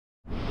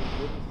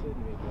said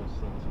made no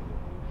sense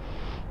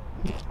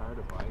either. He's tired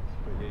of bikes,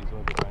 but yeah, he's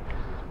only been riding his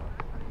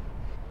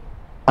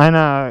I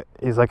know.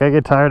 He's like, I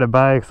get tired of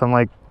bikes. I'm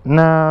like,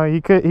 no,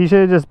 he should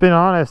have just been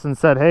honest and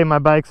said, hey, my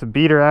bike's a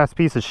beater ass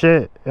piece of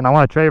shit and I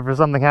want to trade for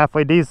something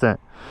halfway decent.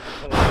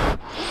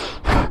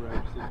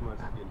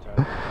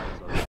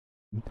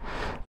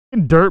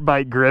 Dirt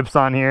bike grips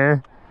on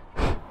here.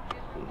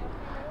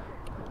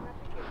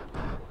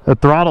 The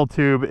throttle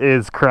tube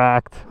is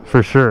cracked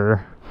for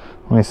sure.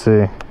 Let me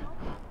see.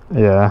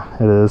 Yeah,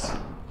 it is.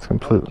 It's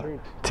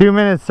completely. 2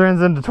 minutes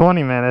turns into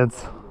 20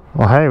 minutes.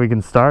 Well, hey, we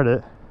can start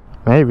it.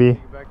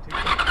 Maybe.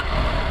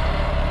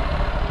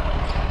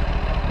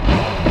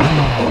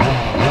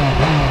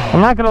 I'm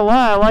not gonna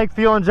lie, I like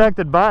fuel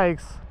injected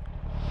bikes.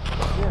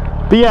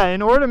 But yeah,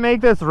 in order to make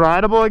this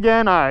rideable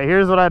again, alright,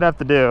 here's what I'd have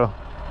to do.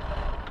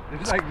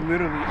 It's like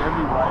literally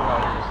every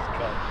ride out is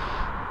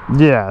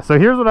cut. Yeah, so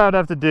here's what I would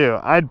have to do.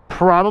 I'd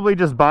probably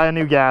just buy a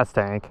new gas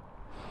tank.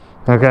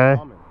 Okay?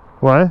 Ramen.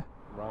 What?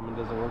 Ramen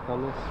doesn't work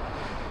on this?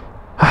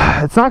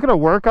 It's not gonna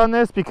work on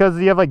this because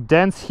you have like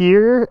dents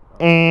here,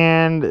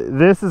 and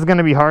this is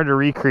gonna be hard to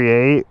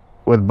recreate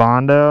with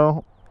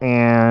Bondo.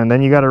 And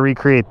then you got to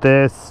recreate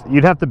this.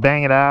 You'd have to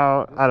bang it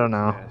out. I don't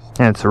know.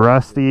 And it's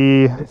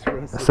rusty.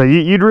 So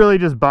you'd really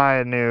just buy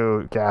a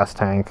new gas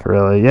tank,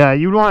 really. Yeah,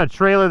 you'd want to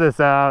trailer this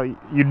out.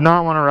 You'd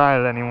not want to ride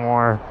it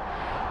anymore.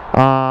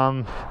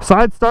 So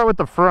I'd start with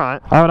the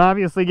front. I would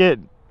obviously get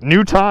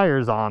new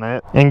tires on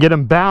it and get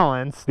them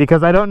balanced,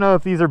 because I don't know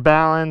if these are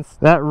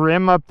balanced. That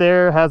rim up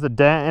there has a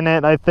dent in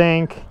it, I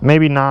think.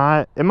 Maybe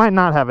not. It might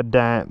not have a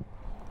dent,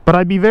 but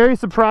I'd be very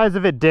surprised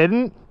if it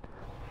didn't.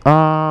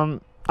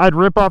 I'd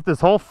rip off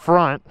this whole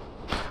front.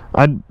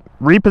 I'd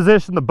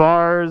reposition the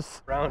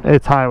bars.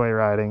 It's highway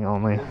riding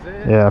only.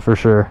 Yeah, for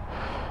sure.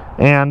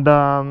 And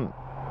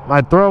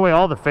I'd throw away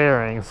all the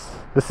fairings.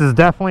 This is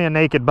definitely a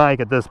naked bike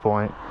at this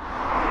point.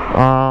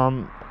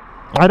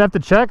 I'd have to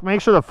check, make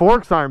sure the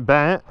forks aren't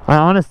bent. I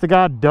honest to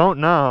God don't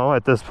know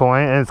at this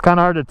point, and it's kind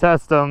of hard to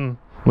test them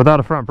without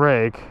a front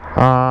brake.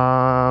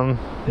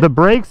 The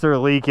brakes are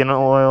leaking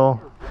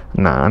oil.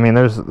 Nah, I mean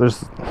there's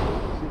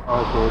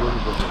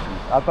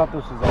I thought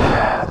this was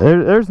all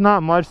there's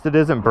not much that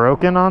isn't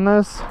broken on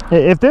this.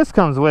 If this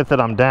comes with it,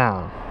 I'm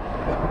down.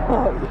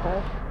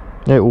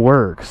 It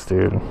works,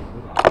 dude.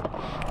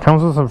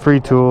 Comes with some free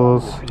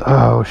tools.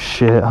 Oh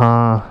shit,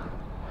 huh?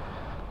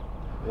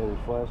 Yeah, the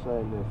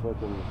flashlight and the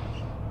fucking,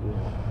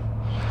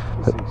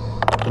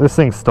 yeah. This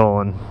thing's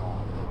stolen.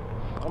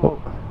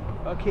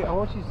 Okay, I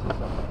want you to see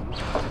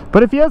something.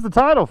 But if he has the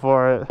title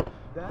for it.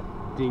 That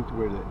dinked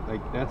where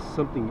that's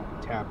something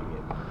tapping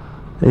it.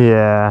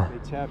 Yeah. They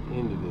tapped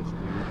into this,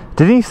 dude.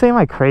 Didn't he say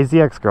my crazy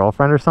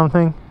ex-girlfriend or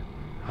something?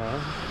 Huh?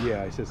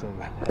 Yeah, I said something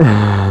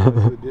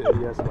about that.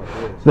 Yes, about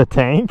this. The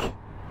tank?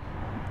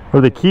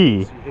 Or the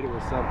key? She hit it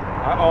with something.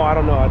 I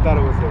don't know. I thought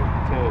it was a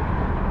tank.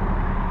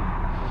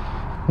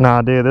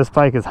 Nah, dude, this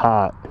bike is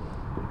hot.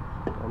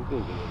 I'm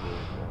thinking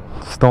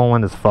it is.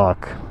 Stolen as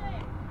fuck.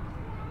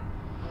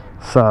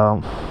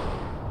 So,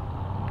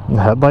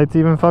 the headlights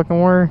even fucking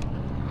work?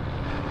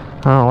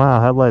 Oh wow,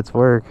 headlights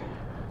work.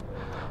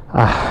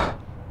 Ah,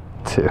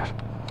 dude.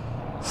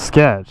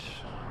 Sketch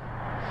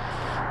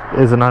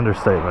is an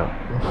understatement.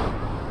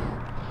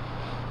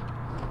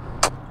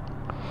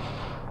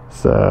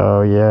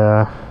 So,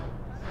 yeah.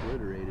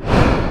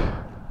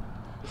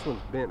 This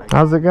one's bent.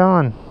 How's it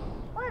going?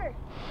 Water.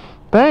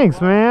 Thanks,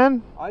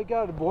 man. I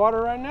got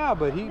water right now,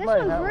 but he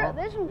might have one.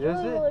 This one's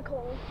really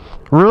cold.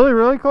 Really,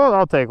 really cold?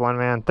 I'll take one,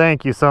 man.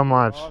 Thank you so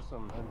much.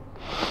 Awesome,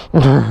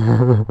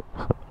 Man.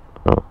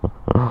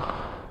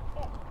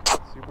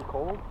 Super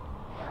cold?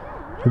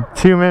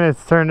 2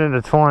 minutes turned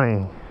into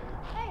 20.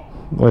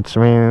 Which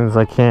means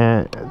I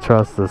can't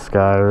trust this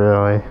guy,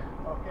 really.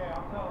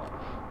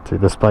 Dude,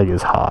 this bike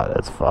is hot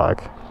as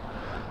fuck.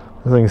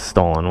 This thing's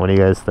stolen. What do you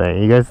guys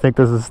think? You guys think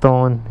this is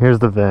stolen? Here's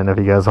the VIN if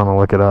you guys want to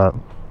look it up.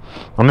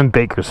 I'm in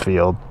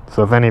Bakersfield,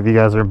 so if any of you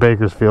guys are in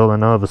Bakersfield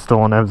and know of a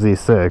stolen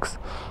FZ6,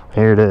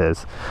 here it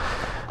is.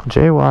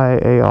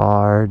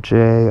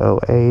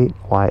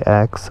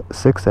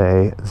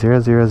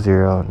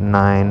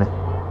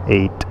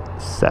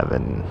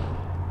 JYARJ08YX6A000987.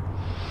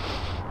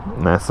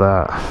 And that's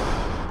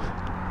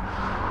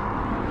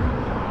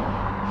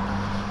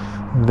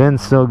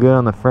VIN's still good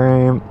on the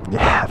frame.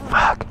 Yeah,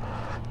 fuck.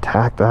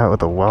 Tack that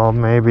with a weld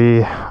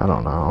maybe. I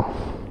don't know.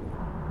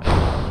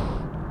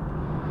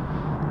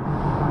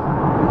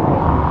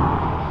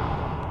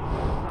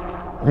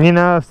 You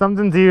know, if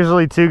something's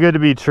usually too good to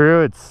be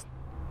true, it's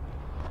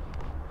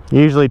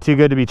usually too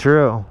good to be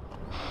true.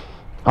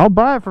 I'll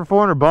buy it for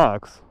 400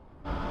 bucks.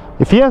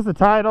 If he has the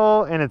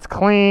title and it's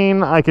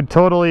clean, I could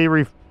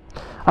totally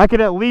I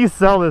could at least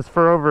sell this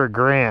for over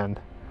 $1,000.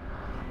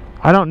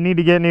 I don't need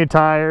to get new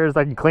tires.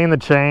 I can clean the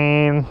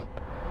chain,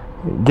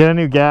 get a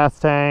new gas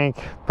tank,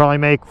 probably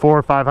make 400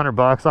 or 500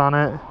 bucks on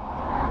it.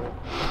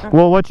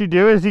 Well, what you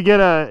do is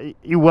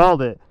you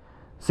weld it.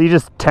 So you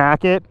just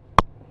tack it,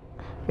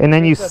 and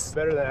then That's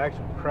better than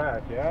actual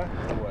crack, yeah?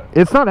 Or what?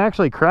 It's not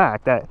actually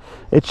cracked.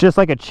 It's just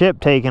like a chip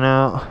taken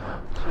out.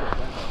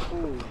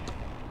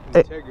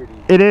 integrity.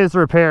 It is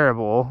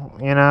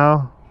repairable, you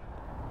know.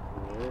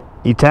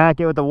 You tack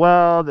it with the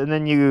weld and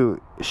then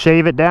you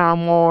shave it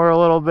down more a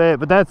little bit,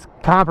 but that's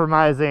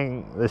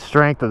compromising the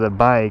strength of the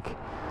bike.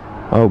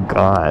 Oh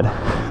god.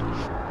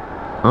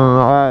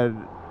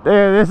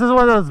 This is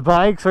one of those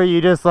bikes where you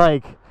just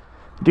like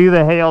do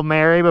the Hail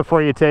Mary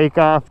before you take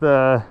off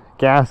the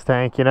gas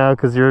tank, you know,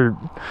 because you're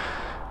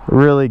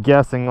really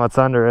guessing what's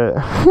under it.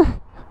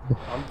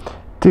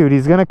 Dude,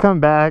 he's gonna come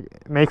back,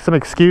 make some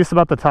excuse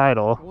about the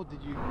title. Well,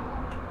 did you...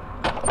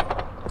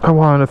 I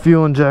wanted a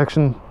fuel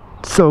injection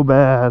so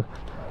bad.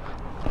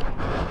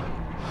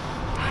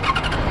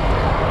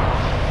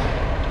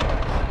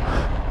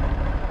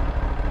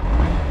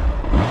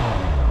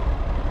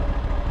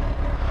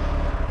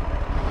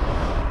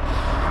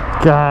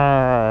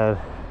 God.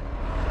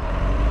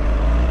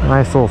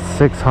 Nice little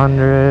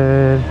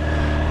 600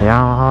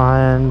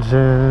 Yamaha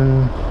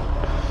engine.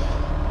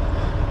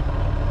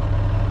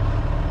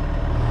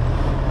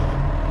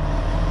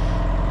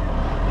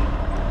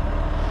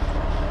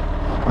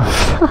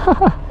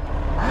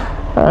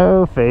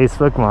 Oh,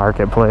 Facebook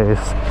Marketplace.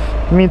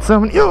 I mean, so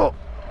many. Oh,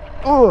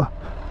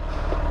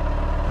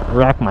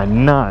 rack my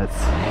nuts.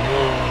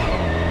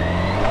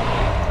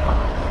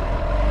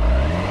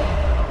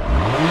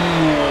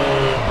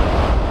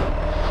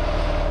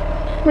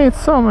 I meet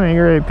so many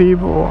great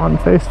people on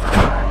Facebook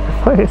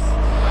Marketplace.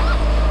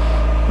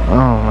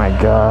 Oh my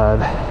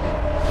god.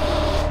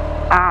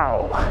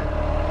 Ow.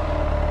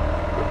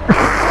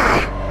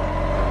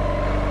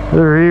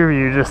 The rear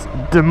view just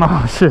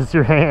demolishes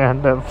your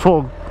hand at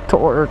full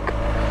torque.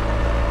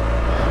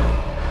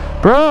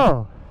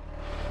 Bro!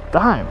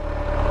 Dime.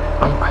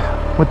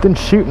 I'm within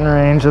shooting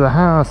range of the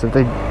house if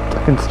they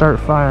can start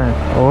firing.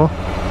 Oh.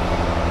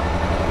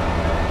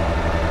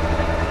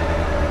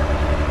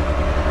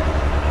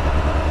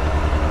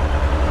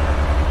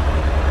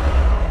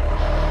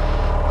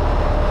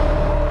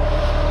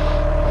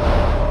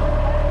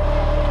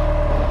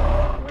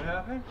 What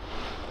happened?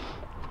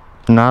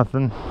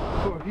 Nothing.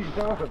 What are you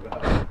talking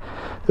about?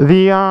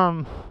 The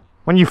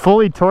when you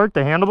fully torque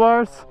the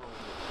handlebars.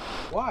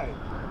 Why?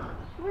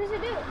 What does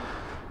it do?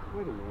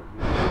 Wait a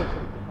minute.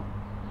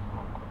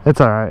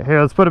 It's alright.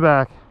 Here, let's put it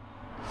back.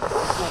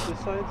 Not this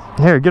side?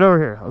 Here, get over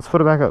here. Let's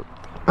put it back up.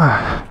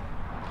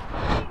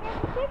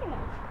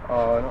 Oh,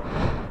 I don't...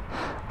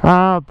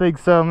 I don't think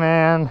so,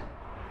 man.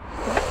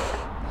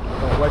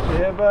 Watch your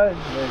head, bud.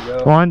 There you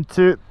go. 1,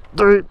 2,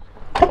 3.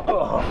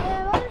 Oh.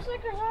 Yeah,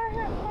 motorcycles are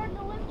hard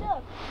to lift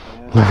up.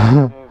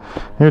 Yeah,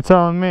 You're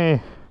telling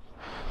me.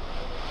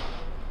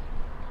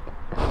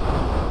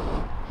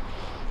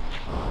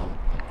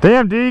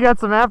 Damn, dude, you got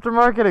some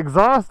aftermarket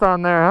exhaust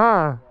on there,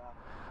 huh?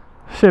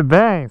 Shit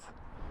bangs.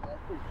 that's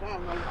pretty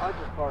fun. I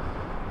just parked.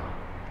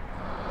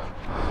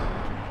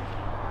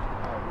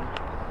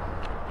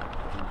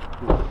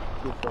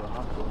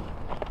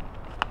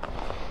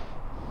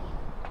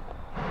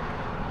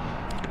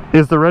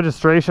 Is the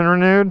registration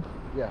renewed?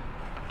 Yeah.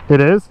 It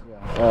is?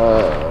 Yeah.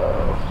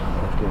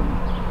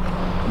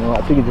 No,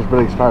 I think it just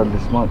really expired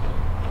this month.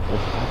 This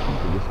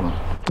month.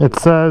 It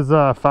says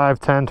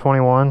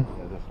 5/10/21.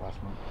 Yeah, that's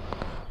last month.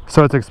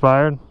 So it's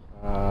expired?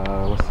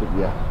 What's it?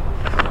 Yeah.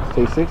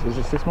 Say 6? Is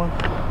it 6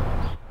 months?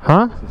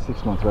 Huh? It's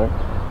 6 months, right?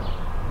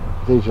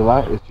 Is it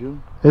July? It's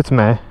June? It's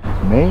May.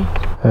 It's May?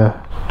 Yeah.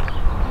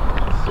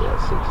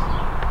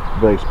 Yeah,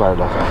 6. Really expired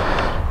last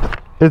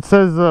month. It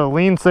says the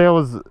lien sale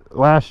was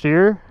last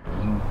year.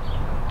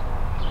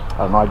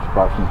 I don't know, I just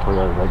bought it from the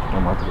Toyota like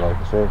a month ago, like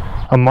I said.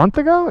 A month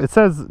ago? It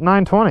says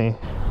 9/20.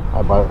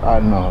 I bought it, I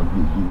don't know.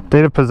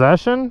 Date of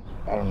possession?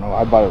 I don't know,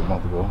 I bought it a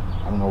month ago.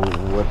 I don't know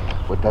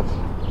what that's, I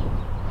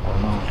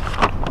don't know.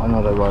 I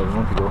know that I bought it a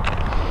month ago.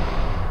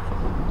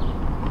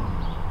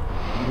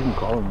 You can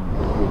call them,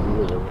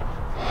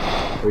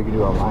 or you can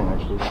do it online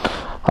actually.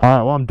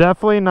 Alright, well I'm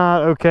definitely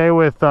not okay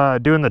with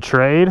doing the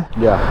trade.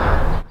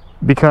 Yeah.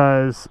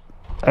 Because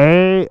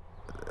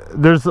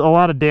there's a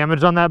lot of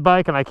damage on that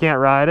bike and I can't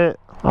ride it.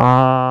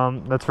 I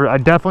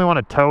definitely want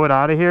to tow it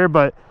out of here,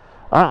 but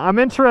I'm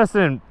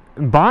interested in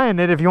buying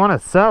it if you want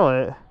to sell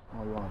it.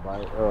 Oh, you want to buy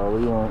it? What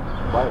do you want to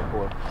buy it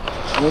for? I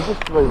mean, it's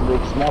just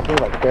like small things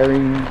like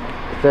fairing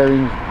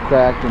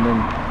cracked, and then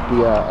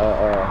the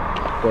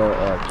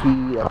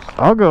key.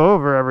 I'll go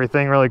over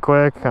everything really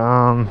quick. What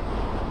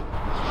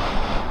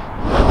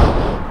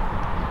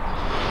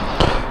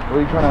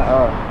are you trying to?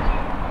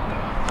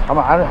 How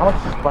much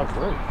is this bike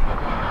worth?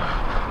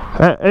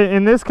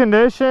 In this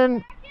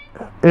condition,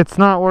 it's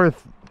not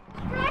worth.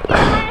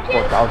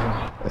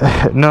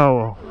 4,000.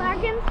 No.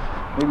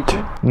 Maybe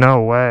 2.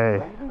 No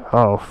way.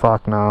 Oh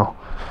fuck no.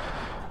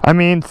 I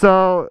mean,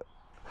 so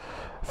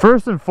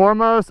first and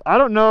foremost, I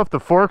don't know if the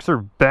forks are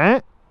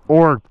bent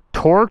or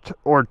torqued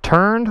or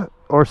turned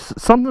or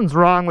something's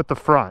wrong with the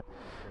front,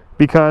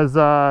 because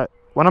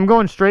when I'm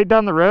going straight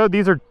down the road,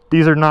 these are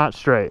not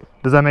straight.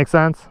 Does that make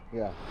sense?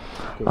 Yeah.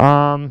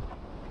 Okay.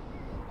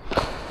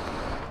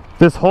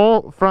 This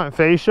whole front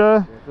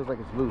fascia, It feels like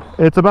it's loose.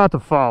 it's about to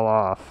fall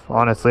off,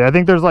 honestly. I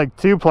think there's like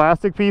 2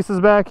 plastic pieces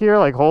back here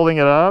like holding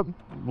it up,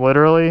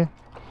 literally.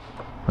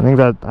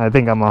 I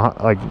think I'm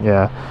like,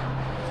 yeah.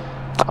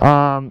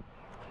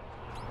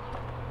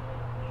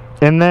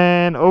 And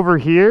then over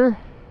here,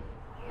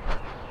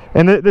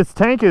 and this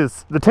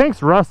the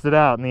tank's rusted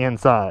out in the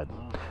inside.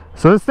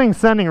 So this thing's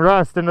sending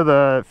rust into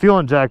the fuel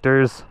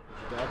injectors.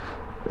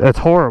 It's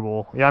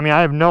horrible. Yeah, I mean,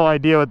 I have no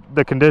idea what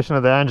the condition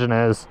of the engine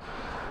is.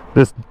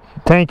 This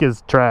tank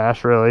is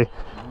trash, really.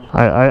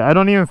 I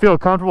don't even feel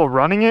comfortable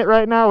running it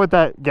right now with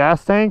that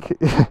gas tank.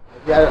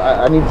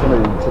 Yeah, I need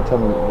somebody to tell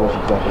me what's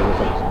exactly what's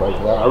up with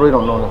this bike. I really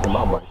don't know nothing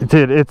about bikes.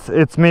 Dude,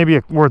 it's maybe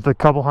worth a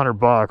couple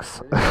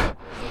 $100.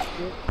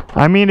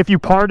 I mean, if you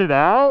part it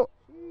out,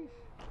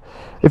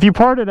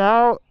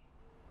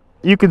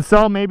 you can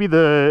sell maybe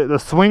the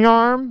swing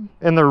arm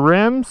and the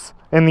rims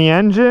and the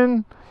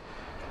engine,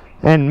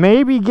 and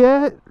maybe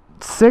get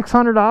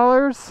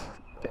 $600,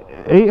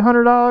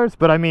 $800.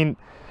 But I mean,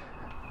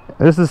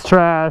 this is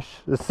trash.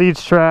 The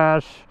seat's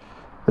trash.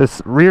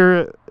 This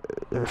rear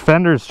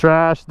fender's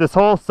trash. This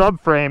whole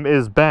subframe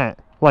is bent,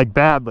 like,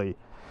 badly,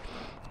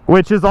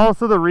 which is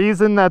also the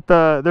reason that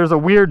there's a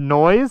weird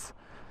noise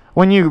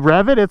when you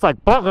rev it. It's like,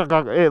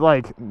 it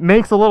like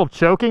makes a little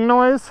choking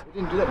noise. I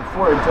didn't do that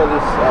before until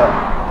this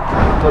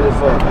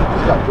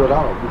got drilled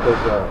out, because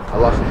I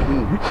lost the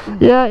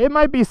key. Yeah, it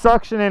might be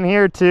suction in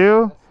here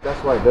too.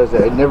 That's why it does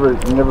that. It never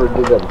did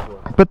that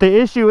before. But the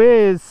issue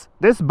is,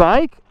 this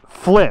bike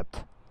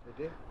flipped. It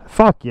did?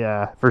 Fuck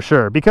yeah, for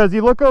sure. Because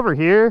you look over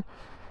here,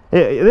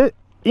 you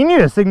need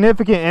a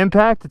significant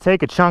impact to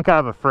take a chunk out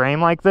of a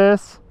frame like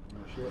this. No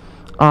shit.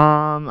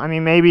 I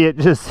mean, maybe it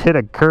just hit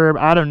a curb.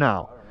 I don't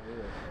know.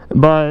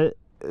 But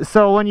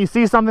so when you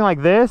see something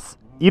like this,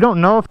 you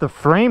don't know if the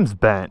frame's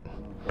bent.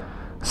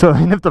 So,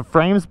 and if the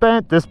frame's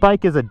bent, this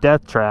bike is a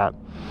death trap.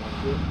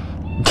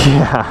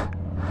 Yeah.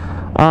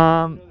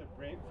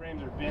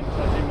 Frames are bent,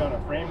 set them on a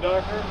frame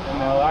doctor,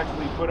 and they'll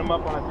actually put them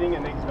up on a thing,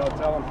 and they'll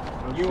tell them,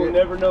 you will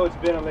never know it's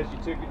bent unless you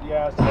took it,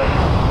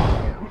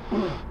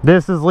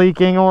 This is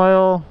leaking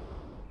oil.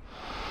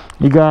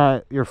 You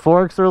got your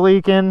forks are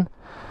leaking.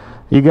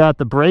 You got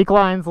the brake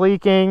lines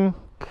leaking.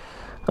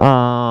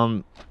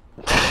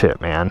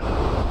 Shit, man.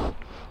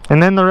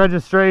 And then the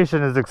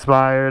registration is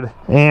expired,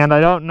 and I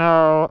don't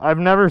know, I've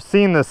never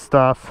seen this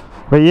stuff.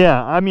 But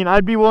yeah, I mean,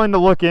 I'd be willing to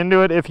look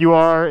into it if you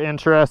are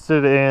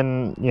interested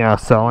in, you know,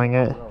 selling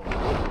it.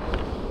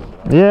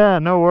 Yeah,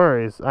 no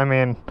worries. I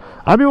mean,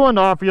 I'd be willing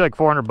to offer you like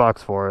 $400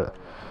 for it.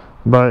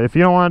 But if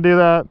you don't want to do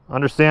that,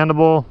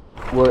 understandable.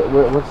 What's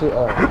it,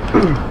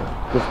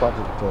 good spot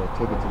to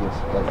take it to this,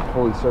 like,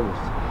 fully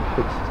serviced,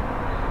 fixed,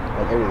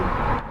 like everything?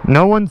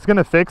 No one's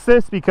gonna fix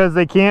this because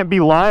they can't be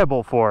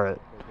liable for it.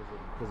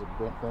 Because of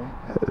bent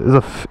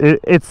frame?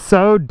 It's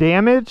so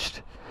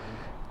damaged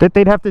that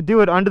they'd have to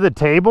do it under the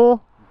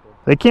table.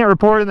 They can't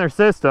report it in their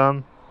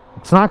system.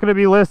 It's not going to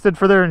be listed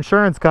for their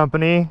insurance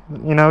company.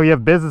 You know, you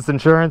have business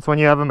insurance when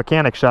you have a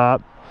mechanic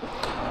shop.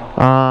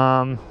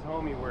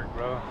 Homie work,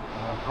 bro.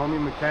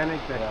 Homie mechanic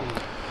that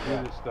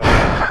can do this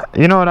stuff.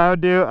 You know what I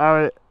would do?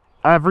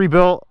 I've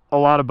rebuilt a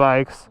lot of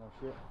bikes.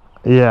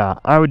 Yeah,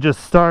 I would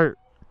just start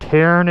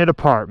tearing it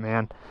apart,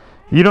 man.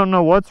 You don't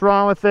know what's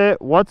wrong with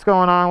it, what's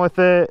going on with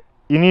it.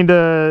 You need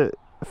to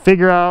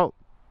figure out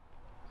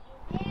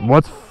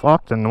what's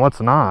fucked and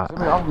what's not.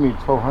 Somebody offered me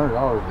 $1,200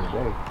 a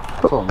day.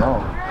 I told them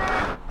no.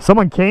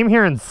 Someone came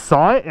here and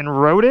saw it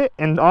and wrote it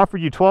and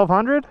offered you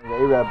 $1,200? The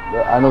Arab,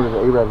 I know there's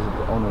an Arab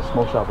on the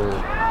smoke shop there, and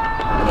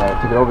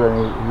I took it over there,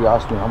 and he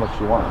asked me how much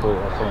you want for it.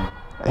 I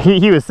told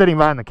him. He was sitting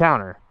behind the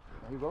counter.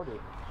 He wrote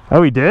it.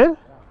 Oh, he did?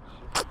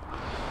 Yeah.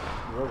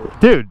 He wrote it.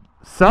 Dude,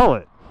 sell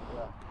it.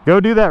 Yeah. Go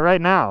do that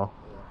right now.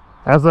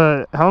 Yeah. As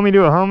a homie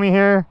to a homie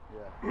here,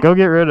 Yeah. go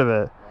get rid of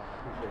it.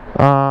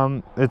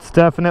 It's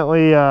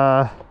definitely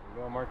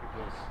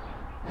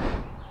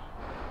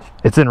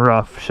it's in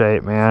rough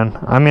shape, man.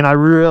 I mean, I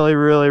really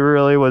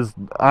was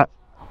For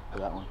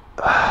that one.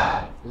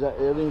 Is that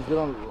everything's good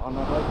on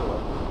that bike or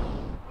what?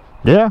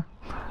 yeah.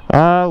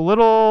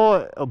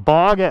 Little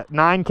bog at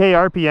 9K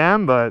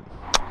RPM, but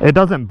it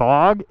doesn't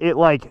bog. It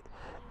like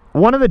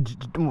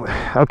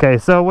okay,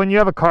 so when you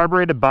have a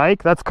carbureted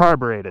bike, that's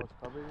carbureted.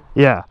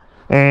 Yeah.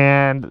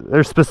 And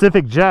there's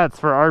specific jets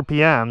for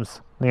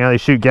RPMs. You know, they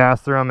shoot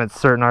gas through them at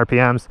certain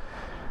RPMs.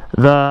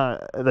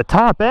 The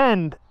top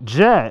end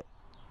jet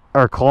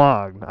are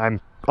clogged,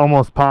 I'm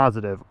almost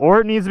positive.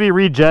 Or it needs to be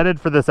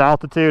rejetted for this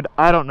altitude.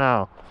 I don't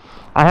know.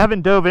 I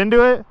haven't dove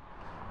into it.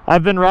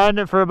 I've been riding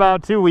it for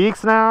about 2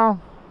 weeks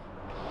now.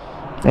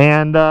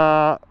 And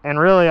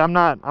really I'm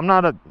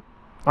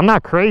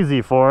not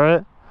crazy for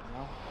it.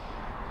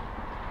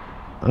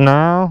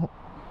 No.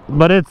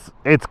 But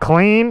it's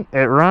clean,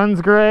 it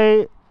runs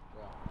great,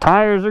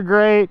 tires are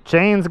great,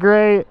 chain's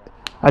great.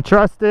 I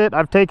trust it.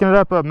 I've taken it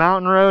up a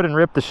mountain road and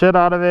ripped the shit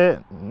out of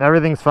it.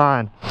 Everything's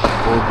fine.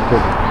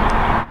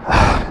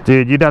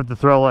 Dude, you'd have to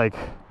throw like,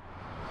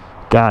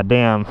 god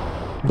damn,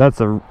 that's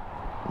a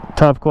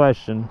tough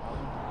question.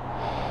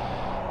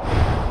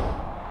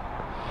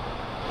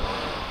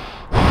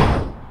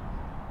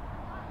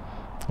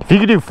 If you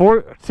could do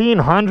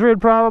 1,400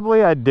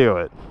 probably, I'd do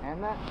it.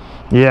 And that?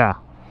 Yeah.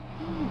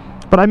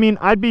 But I mean,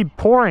 I'd be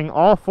pouring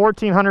all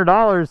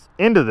 $1,400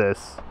 into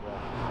this,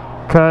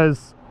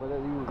 cause. But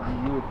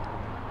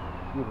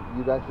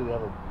you'd actually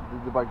have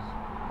the bike's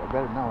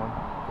better than that one.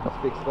 It's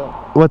fixed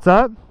up. What's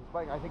up? This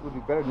bike I think would be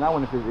better than that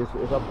one if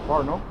it's up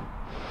far, no?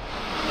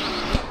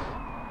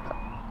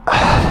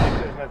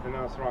 There's nothing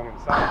else wrong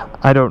inside.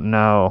 I don't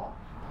know.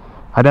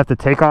 I'd have to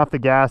take off the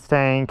gas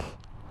tank.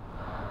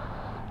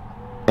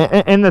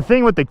 And the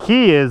thing with the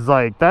key is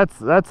like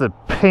that's a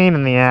pain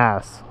in the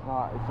ass.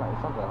 Nah, it's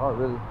not that hard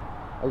really.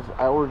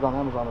 I ordered on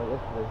Amazon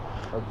yesterday,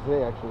 or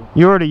today actually.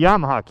 You ordered a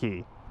Yamaha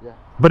key. Yeah.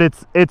 But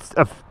it's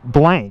a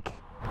blank.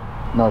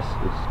 No,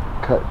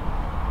 it's cut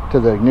to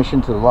the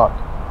ignition to the lock.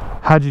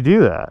 How'd you do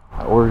that?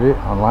 I ordered it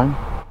online.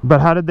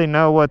 But how did they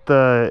know what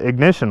the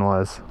ignition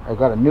was? I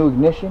got a new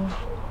ignition,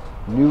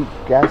 new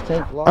gas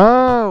tank lock.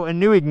 Oh, a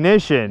new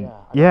ignition.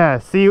 Yeah.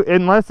 See,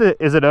 unless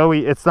it's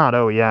not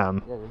OEM. Yeah,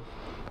 it is.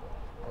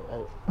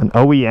 An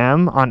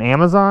OEM on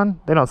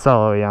Amazon? They don't sell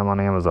OEM on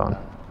Amazon.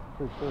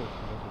 Pretty sure.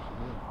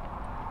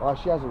 Well,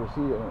 she has a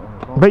receipt in her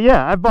phone. But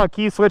yeah, I've bought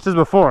key switches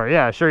before.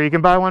 Yeah, sure. You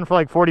can buy one for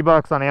like 40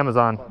 bucks on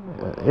Amazon.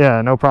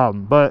 Yeah, no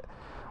problem. But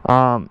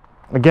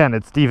again,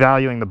 it's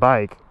devaluing the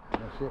bike.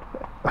 That's it.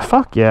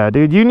 Fuck yeah,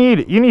 dude. You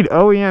need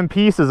OEM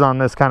pieces on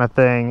this kind of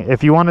thing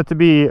if you want it to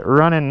be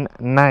running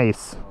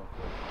nice.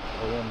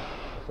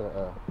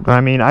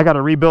 I mean, I got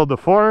to rebuild the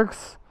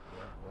forks.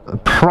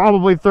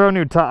 Probably throw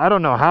new tires. I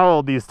don't know how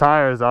old these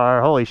tires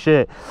are. Holy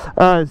shit.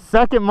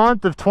 Second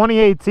month of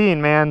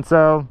 2018, man.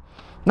 So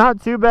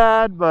not too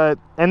bad, but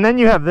and then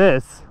you have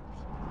this.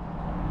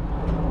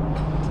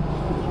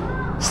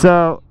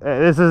 So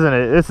this isn't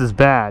it. This is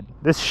bad.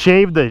 This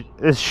shaved it.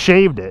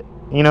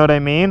 You know what I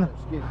mean?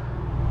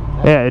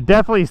 Yeah, it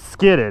definitely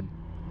skidded.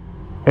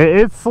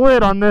 It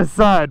slid on this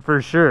side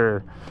for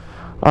sure.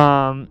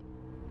 But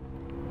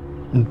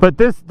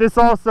this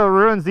also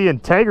ruins the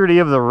integrity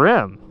of the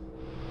rim.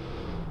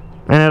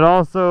 And it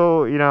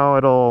also, you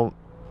know,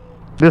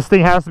 this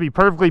thing has to be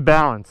perfectly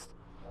balanced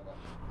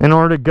in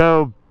order to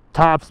go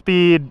top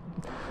speed,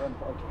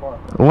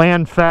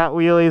 land fat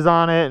wheelies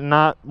on it and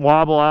not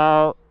wobble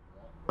out.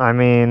 I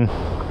mean,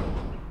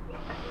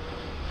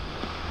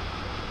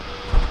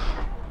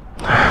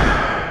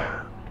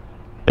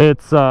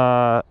 it's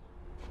a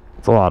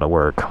lot of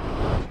work.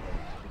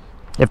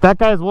 If that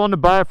guy's willing to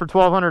buy it for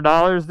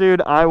 $1,200,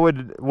 dude, I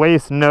would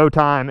waste no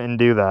time and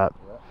do that.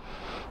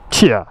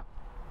 Yeah.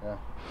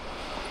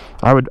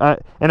 I would,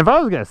 and if I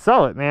was gonna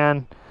sell it,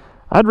 man,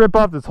 I'd rip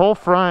off this whole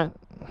front.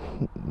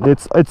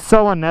 It's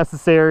so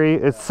unnecessary.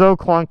 It's so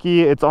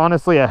clunky. It's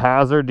honestly a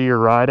hazard to your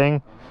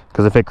riding,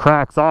 because if it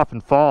cracks off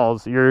and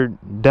falls, you're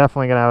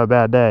definitely gonna have a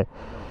bad day.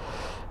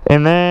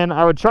 And then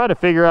I would try to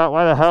figure out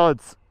why the hell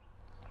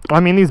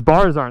I mean, these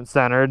bars aren't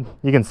centered.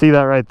 You can see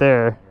that right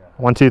there.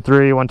 1, 2,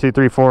 3, 1, 2,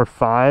 3, 4,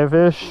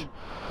 5-ish.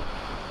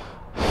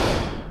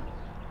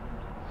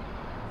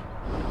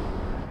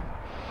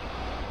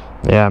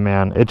 Yeah,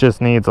 man, it just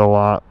needs a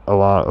lot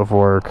of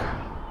work.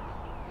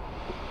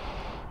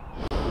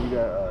 You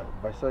got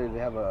Visalia, they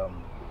have a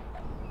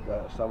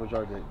salvage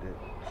yard that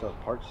sells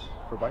parts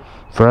for bikes.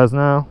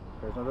 Fresno?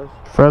 Fresno does?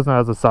 Fresno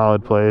has a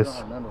solid place.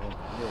 They don't have none of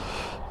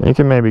them. You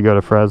can maybe go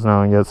to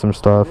Fresno and get some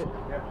stuff.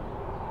 Yeah.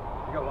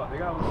 They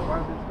got a little quite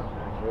a bit of stuff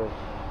there. Really?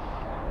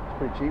 It's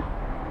pretty cheap.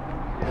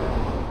 Yeah.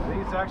 I think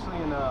it's actually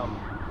in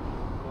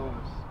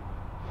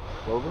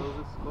Clovis.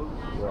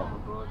 Yeah.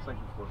 It's like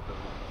before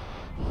Fresno.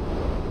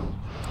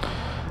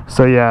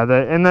 So yeah,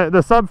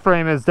 the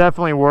subframe is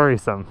definitely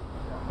worrisome.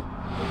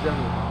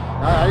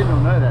 I didn't know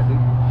none of that, dude.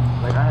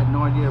 Like, I had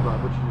no idea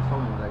about what you just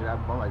told me. Like,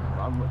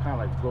 I'm kind of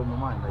like blowing my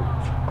mind.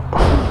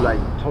 Like,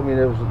 told me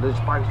this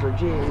bike's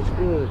legit, it's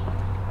good.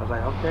 I was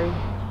like, okay.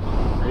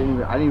 I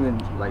didn't even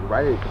like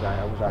write it because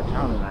I was out of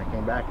town, and I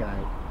came back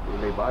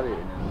and they bought it,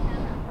 and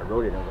then I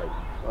wrote it, and I was like,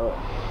 oh.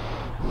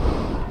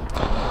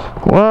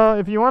 Well,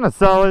 if you want to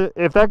sell it,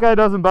 if that guy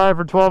doesn't buy it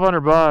for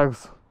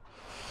 $1,200,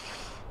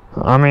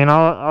 I mean,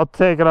 I'll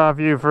take it off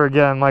you for,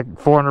 again, like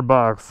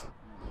 $400.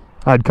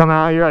 I'd come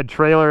out here, I'd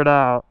trailer it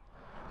out.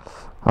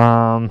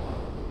 No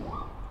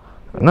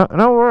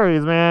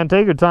worries, man.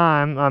 Take your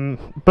time.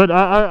 But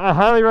I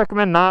highly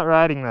recommend not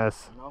riding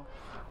this.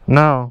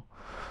 No.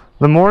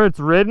 The more it's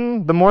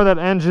ridden, the more that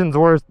engine's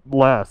worth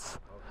less.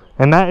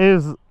 And that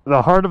is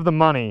the heart of the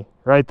money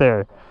right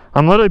there.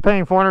 I'm literally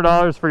paying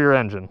 $400 for your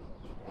engine.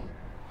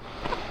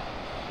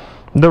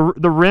 The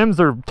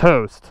rims are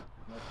toast.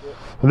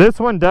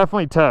 This one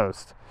definitely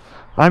toast.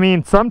 I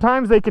mean,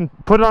 sometimes they can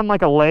put it on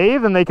like a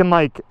lathe and they can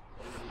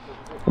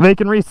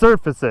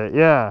resurface it,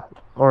 yeah.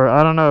 Or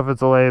I don't know if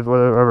it's a lathe,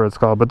 whatever it's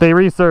called, but they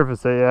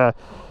resurface it, yeah.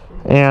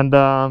 And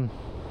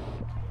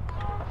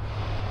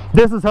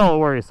this is hella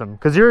worrisome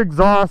because your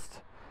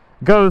exhaust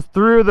goes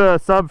through the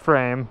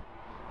subframe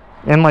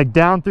and like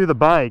down through the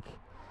bike.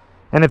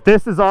 And if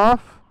this is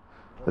off,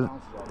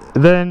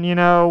 then, you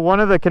know, one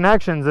of the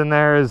connections in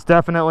there is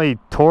definitely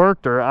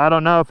torqued, or I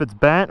don't know if it's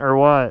bent or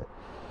what.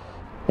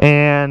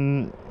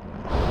 And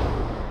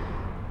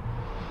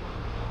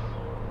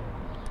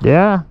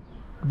yeah,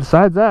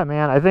 besides that,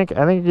 man, I think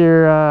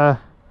you're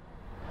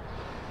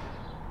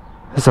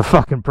It's a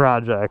fucking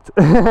project.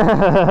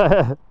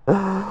 It's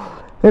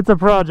a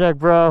project,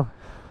 bro.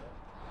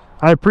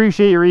 I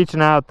appreciate you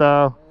reaching out,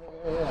 though.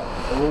 Yeah.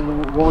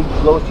 What would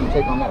the lowest you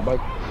take on that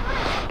bike?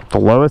 The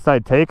lowest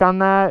I'd take on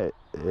that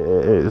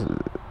is...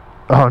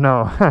 Oh,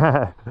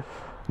 no.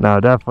 No,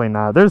 definitely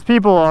not. There's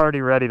people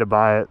already ready to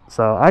buy it.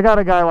 So I got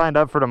a guy lined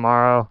up for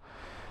tomorrow.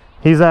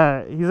 He's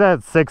at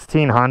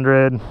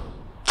 1,600.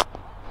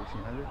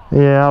 1,600?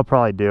 Yeah, I'll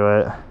probably do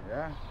it.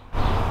 Yeah.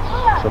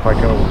 So if I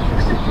go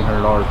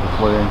 $1,600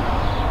 before then.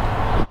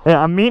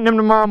 Yeah, I'm meeting him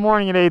tomorrow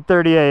morning at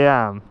 8:30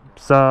 a.m.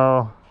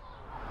 So,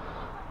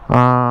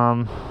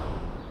 There's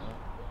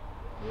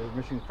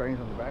missing frames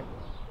on the back.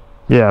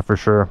 yeah, for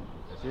sure.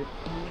 That's it.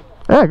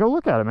 Yeah, go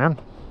look at it, man.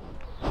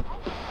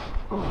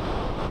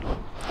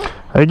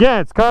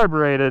 Again, it's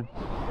carbureted.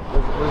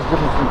 What's the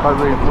difference between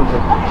carbureted and fuel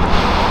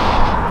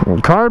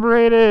injection?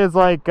 Carbureted is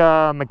like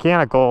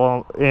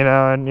mechanical, you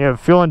know, and you have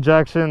fuel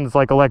injection is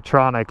like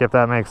electronic, if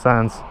that makes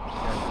sense.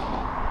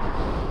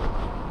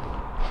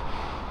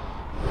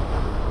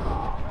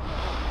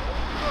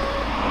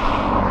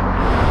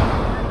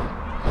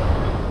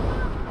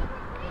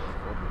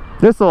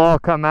 This will all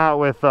come out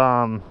with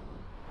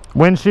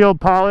windshield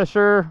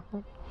polisher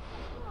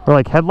or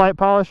like headlight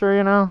polisher,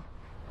 you know.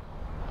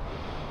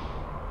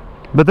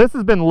 But this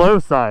has been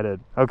low-sided,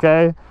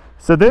 okay?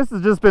 So this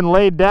has just been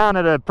laid down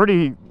at a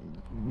pretty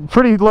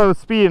low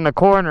speed in the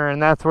corner,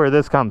 and that's where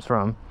this comes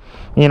from,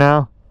 you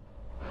know.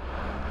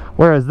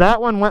 Whereas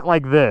that one went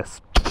like this,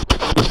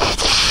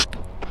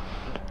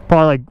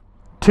 probably like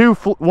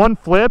one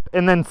flip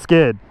and then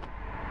skid.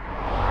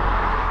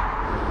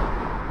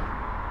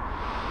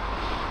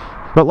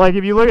 But like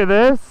if you look at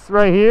this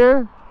right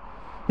here,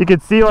 you can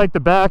see like the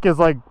back is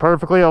like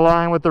perfectly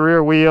aligned with the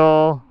rear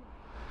wheel.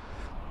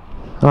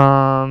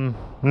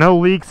 No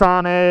leaks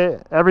on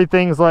it.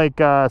 Everything's like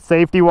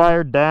safety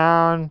wired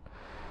down.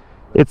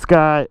 It's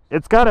got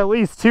at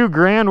least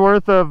 $2,000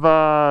 worth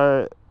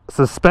of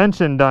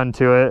suspension done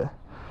to it.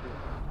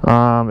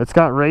 It's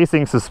got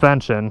racing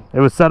suspension.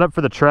 It was set up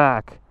for the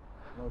track.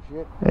 No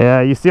shit.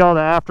 Yeah, you see all the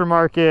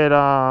aftermarket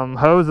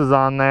hoses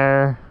on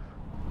there.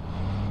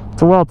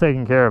 It's a well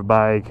taken care of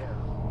bike.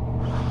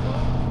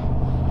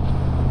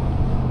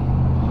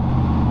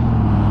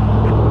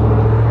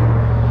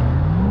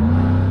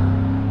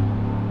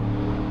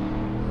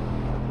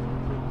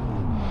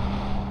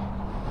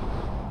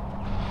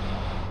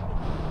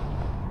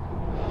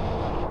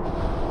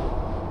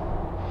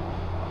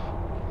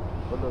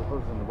 What are those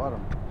hoses on the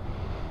bottom?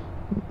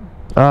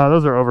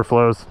 Those are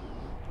overflows.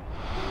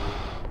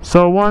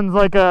 So one's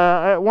like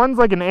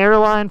an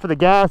airline for the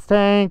gas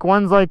tank,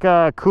 one's like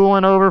a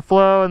coolant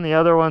overflow, and the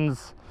other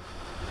one's,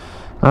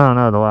 I don't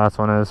know what the last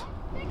one is.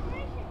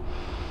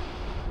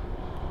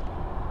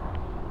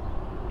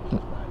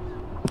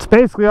 It's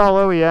basically all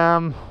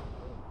OEM.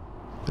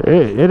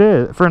 It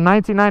is for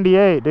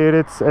 1998, dude.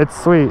 It's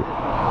sweet.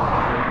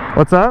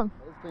 What's up?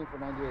 It's clean for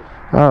 98.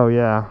 Oh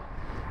yeah.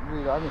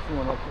 Dude, I haven't seen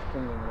one like this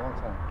clean in a long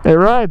time. It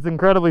rides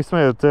incredibly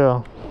smooth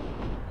too.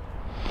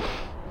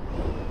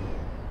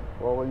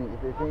 Well,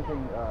 if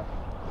anything,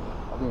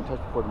 I'll be in touch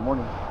before the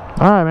morning.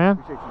 All right, man.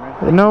 Appreciate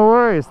you, man. No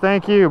worries.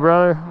 Thank you,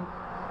 brother.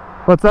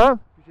 What's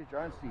up? Appreciate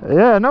your honesty.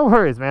 Yeah, no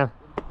worries, man.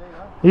 Good day,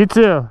 huh? You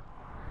too.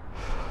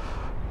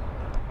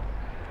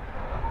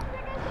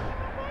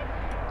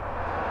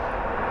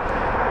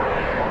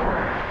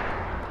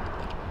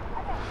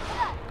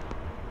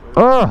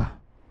 Oh,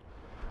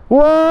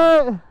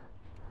 what,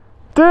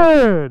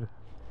 dude?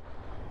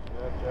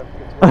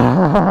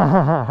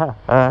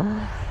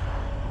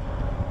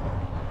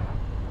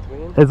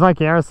 Is my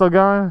camera still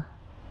going?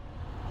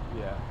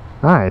 Yeah.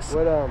 Nice.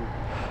 What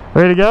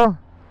Ready to go? Yeah,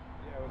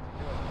 what's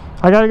he doing?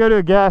 I gotta go to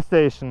a gas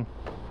station.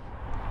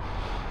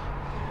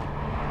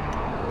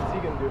 What's he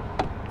gonna do?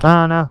 I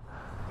don't know. Is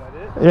that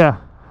it? Yeah.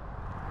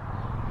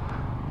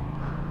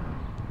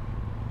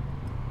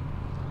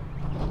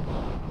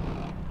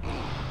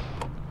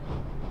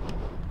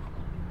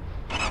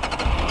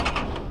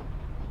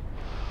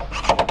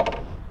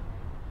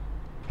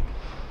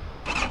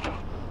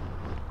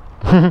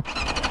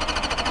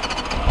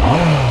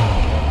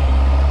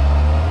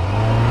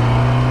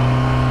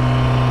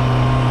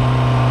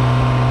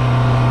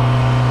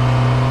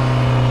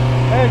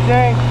 Hey,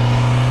 Shane.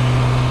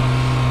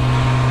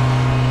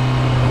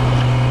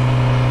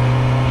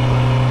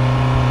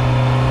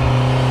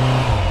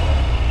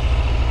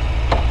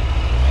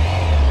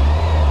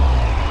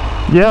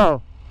 Yo, Yeah.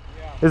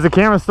 is the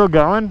camera still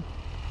going?